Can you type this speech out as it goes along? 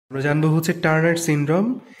আমরা জানবো হচ্ছে টার্নার সিনড্রোম।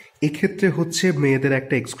 এক্ষেত্রে হচ্ছে মেয়েদের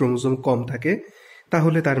একটা এক্স ক্রোমোজোম কম থাকে,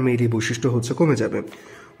 তাহলে তার মেয়েরই বৈশিষ্ট্য হচ্ছে কমে যাবে।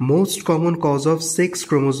 Most common cause of sex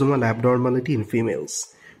chromosomal abnormality in females,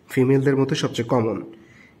 ফিমেলদের মধ্যে সবচেয়ে common.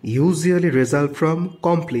 Usually result from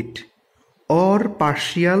complete or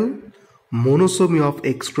partial মোনোসোমি of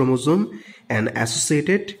x chromosome and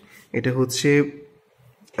associated, এটা হচ্ছে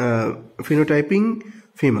ফিনোটাইপিং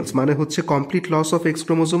ফিমেলস, মানে হচ্ছে কমপ্লিট লস অফ এক্স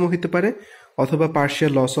ক্রোমোজোমও হতে পারে অথবা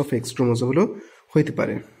পার্শিয়াল লস অফ এক্স ক্রোমোজোমও হইতে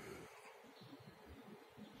পারে।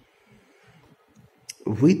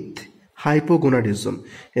 উইথ হাইপোগোনাডিজম,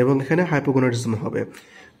 এবং এখানে হাইপোগোনাডিজম হবে।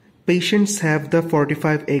 Patients have the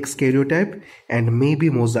 45X karyotype and may be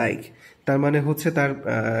mosaic, তার মানে হচ্ছে তার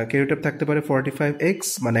ক্যারিওটাইপ থাকতে পারে 45X,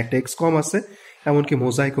 মানে একটা এক্স কম আছে, এমনকি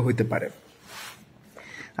মোজাইকও হইতে পারে।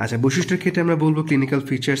 আচ্ছা, বৈশিষ্ট্যের ক্ষেত্রে আমরা বলবো ক্লিনিক্যাল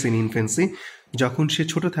ফিচার্স ইন ইনফেন্সি, যখন সে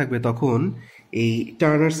ছোট থাকবে তখন এই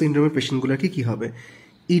টার্নার সিনড্রোমের পেশেন্টগুলোর কি হবে?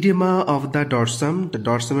 ইডেমা অফ দ্য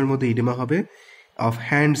ডরসামের মধ্যে ইডেমা হবে, অফ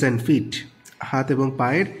হ্যান্ডস অ্যান্ড ফিট, হাত এবং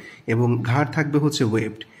পায়ের, এবং ঘাড় থাকবে হচ্ছে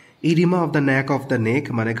ওয়েবড। ইডিমা অফ দ্য নেক,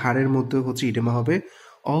 মানে ঘাড়ের মধ্যে হচ্ছে ইডেমা হবে।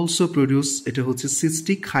 অলসো প্রডিউস, এটা হচ্ছে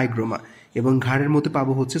সিস্টিক হাইগ্রোমা, এবং ঘাড়ের মধ্যে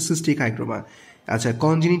পাবো হচ্ছে সিস্টিক হাইগ্রোমা। আচ্ছা,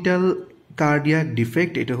 কনজেনিটাল কার্ডিয়াক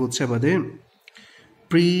ডিফেক্ট, এটা হচ্ছে আমাদের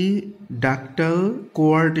প্রিডাক্টাল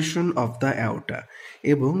কোয়ার্টেশন অফ দ্য অ্যাওর্টা,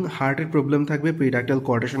 এবং হার্টের প্রবলেম থাকবে, প্রিডাক্টাল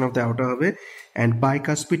কোয়ার্টেশন অফ দ্য অ্যাওর্টা হবে, and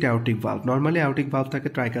bicuspid aortic valve. Normally aortic valve থাকে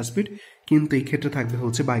ট্রাইকাসপিড, কিন্তু এই ক্ষেত্রে থাকবে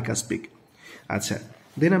হচ্ছে বাইকাসপিক। আচ্ছা,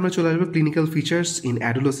 দেন আমরা চলে আসবো ক্লিনিক্যাল ফিচার্স ইন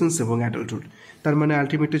অ্যাডোলেসেন্স এবং অ্যাডাল্টহুড। তার মানে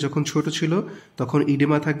আলটিমেটলি যখন ছোট ছিল তখন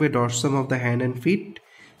ইডেমা থাকবে dorsum of the hand and fit,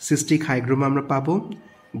 cystic হাইগ্রোমা আমরা পাবো,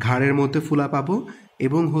 ঘাড়ের মধ্যে ফুলা পাবো,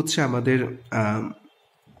 এবং হচ্ছে আমাদের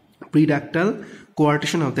প্রিডাক্টাল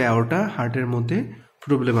কোয়ার্টেশন অফ দ্য অ্যাওর্টা, হার্টের মধ্যে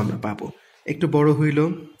প্রবলেম আমরা পাবো। একটু বড় হইল,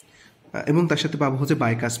 এবং তার সাথে পাবো হচ্ছে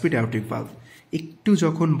বাইকাসপিড অ্যাওর্টিক ভালভ। একটু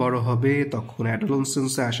যখন বড় হবে তখন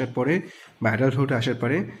অ্যাডোলেসেন্সে আসার পরে বা অ্যাডাল্টহুডে আসার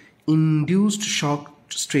পরে ইনডিউসড শক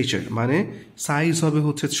স্ট্রেচার, মানে সাইজ হবে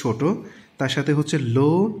হচ্ছে ছোট, তার সাথে হচ্ছে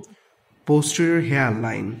লো পোস্টেরিয়র হেয়ার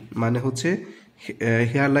লাইন, মানে হচ্ছে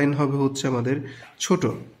হেয়ার লাইন হবে হচ্ছে আমাদের ছোট।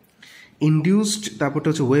 ইনডিউসড, তারপরটা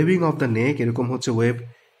হচ্ছে ওয়েভিং অফ দ্য নেক, এরকম হচ্ছে ওয়েভ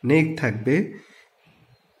নেক থাকবে।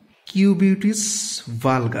 কিউবিউটিস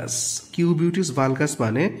ভালগাস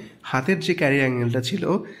মানে হাতের যে ক্যারি অ্যাঙ্গেলটা ছিল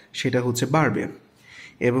সেটা হচ্ছে বাড়বে।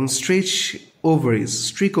 এবং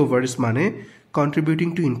স্ট্রিক ওভারিস মানে কন্ট্রিবিউটিং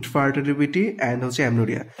টু ইনফার্টিলিটি অ্যান্ড হচ্ছে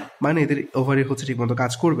অ্যামনোরিয়া, মানে এদের ওভারি হচ্ছে ঠিকমতো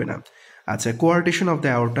কাজ করবে না। আচ্ছা, কোয়ার্টেশন অফ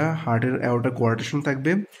দ্য অ্যাওর্টা, হার্টের অ্যাওর্টা কোয়ার্টেশন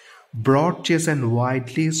থাকবে। Broad chest and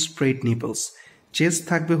widely spread নিপলস, chest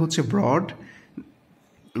থাকবে হচ্ছে ব্রড,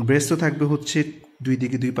 ব্রেস্টও থাকবে হচ্ছে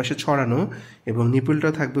দুই পাশে ছড়ানো, এবং নিপলটা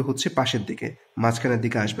থাকবে হচ্ছে পাশের দিকে, মাঝখানের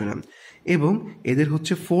দিকে আসবে না। এবং এদের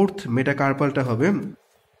হচ্ছে ফোর্থ মেটাকার্পালটা হবে,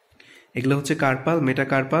 এগুলো হচ্ছে কার্পাল,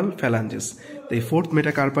 মেটাকার্পাল, ফ্যালাঞ্জেস। তো এই ফোর্থ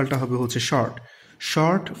মেটাকার্পালটা হবে হচ্ছে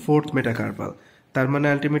শর্ট ফোর্থ মেটাকার্পাল, তার মানে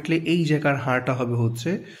আলটিমেটলি এই জায়গার হাড়টা হবে হচ্ছে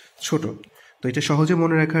ছোট। তো এটা সহজে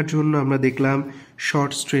মনে রাখার জন্য আমরা দেখলাম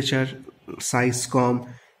শর্ট স্ট্রেচার, সাইজ কম,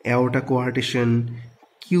 অ্যাওর্টা কোয়ার্টেশন,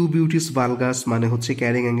 কিউবিউটিস ভালগাস মানে হচ্ছে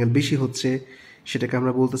ক্যারিং অ্যাঙ্গেল বেশি হচ্ছে, সেটাকে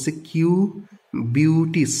আমরা বলতেছি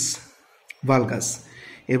কিউবিউটিস ভালগাস,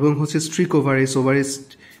 এবং হচ্ছে স্ট্রিক ওভারিস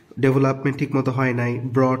ডেভেলপমেন্ট ঠিক মতো হয় নাই,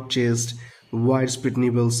 ব্রড চেস্ট, ওয়াইড স্প্রেড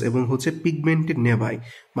নিবলস, এবং হচ্ছে পিগমেন্টেড নেভাই,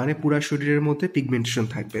 মানে পুরা শরীরের মধ্যে পিগমেন্টেশন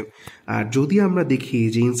থাকবে। আর যদি আমরা দেখি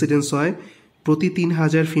যে ইনসিডেন্স হয় প্রতি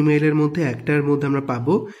 3000 ফিমেলের মধ্যে একটার মধ্যে আমরা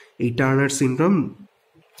পাবো এই টার্নার সিনড্রোম,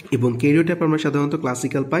 এবং ক্যারিওটাইপ আমরা সাধারণত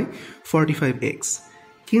ক্লাসিক্যাল পাই 45X,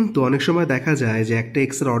 কিন্তু অনেক সময় দেখা যায় যে একটা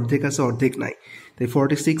এক্সের অর্ধেক আছে অর্ধেক নাই, তাই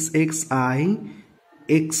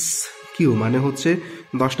 46XIXQ মানে হচ্ছে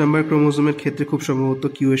 10 নম্বর ক্রোমোজোমের ক্ষেত্রে খুব সম্ভবত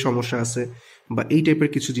কিউ এর সমস্যা আছে, বা এই টাইপের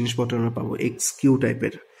কিছু জিনিসপত্র আমরা পাবো XQ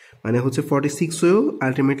টাইপের, মানে হচ্ছে 46 হয়েও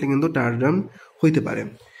আলটিমেটলি কিন্তু টার্নার হইতে পারে।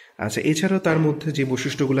 আচ্ছা, এছাড়াও তার মধ্যে যে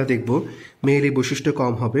বৈশিষ্ট্যগুলো দেখবো, মেয়ের এই বৈশিষ্ট্য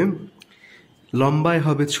কম হবে, লম্বায়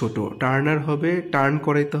হবে ছোট, টার্নার হবে, টার্ন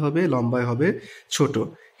করাইতে হবে, লম্বায় হবে ছোট,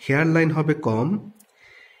 হেয়ার লাইন হবে কম,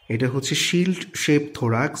 এটা হচ্ছে শিল্ড শেপ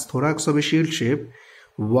থোরাক্স হবে শিল্ড শেপ,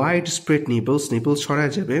 ওয়াইড স্প্রেড নিপলস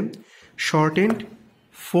ছড়ায় যাবে, শর্ট এন্ড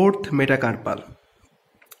ফোর্থ মেটাকার্পাল,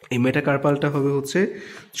 এই মেটাকার্পালটা হবে হচ্ছে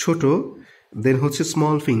ছোট, দেন হচ্ছে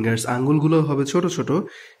স্মল ফিঙ্গার্স, আঙ্গুলগুলো হবে ছোট ছোট,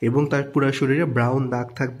 এবং তার পুরো শরীরে ব্রাউন দাগ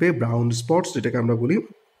থাকবে, ব্রাউন স্পটস যেটাকে আমরা বলি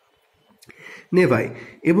নেভাই।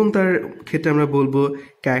 এবং তার ক্ষেত্রে আমরা বলবো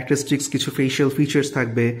ক্যারেক্টারিস্টিক্স কিছু ফেশিয়াল ফিচার্স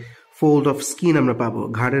থাকবে, ফোল্ড অফ স্কিন আমরা পাবো,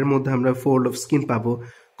 ঘাড়ের মধ্যে আমরা ফোল্ড অফ স্কিন পাবো,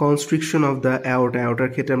 কনস্ট্রিকশন অফ দ্য অ্যাওর্টার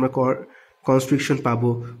ক্ষেত্রে আমরা কনস্ট্রিকশন পাবো,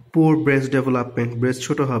 পুয়ার ব্রেস্ট ডেভেলপমেন্ট, ব্রেস্ট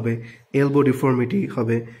ছোট হবে, এলবো ডিফর্মিটি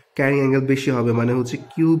হবে, ক্যারিং অ্যাঙ্গেল বেশি হবে, মানে হচ্ছে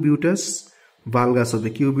কিউবিউটাস ভালগাস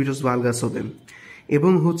হবে।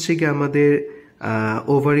 এবং হচ্ছে কি আমাদের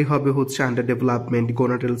ওভারি হবে হচ্ছে আন্ডার ডেভেলপমেন্ট,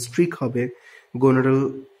 গোনাডাল স্ট্রিক হবে, গোনাডাল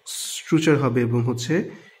স্ট্রুচার হবে এবং হচ্ছে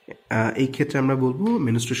এই ক্ষেত্রে আমরা বলবো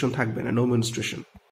মেনস্ট্রুয়েশন থাকবে না, নো মেনস্ট্রুয়েশন।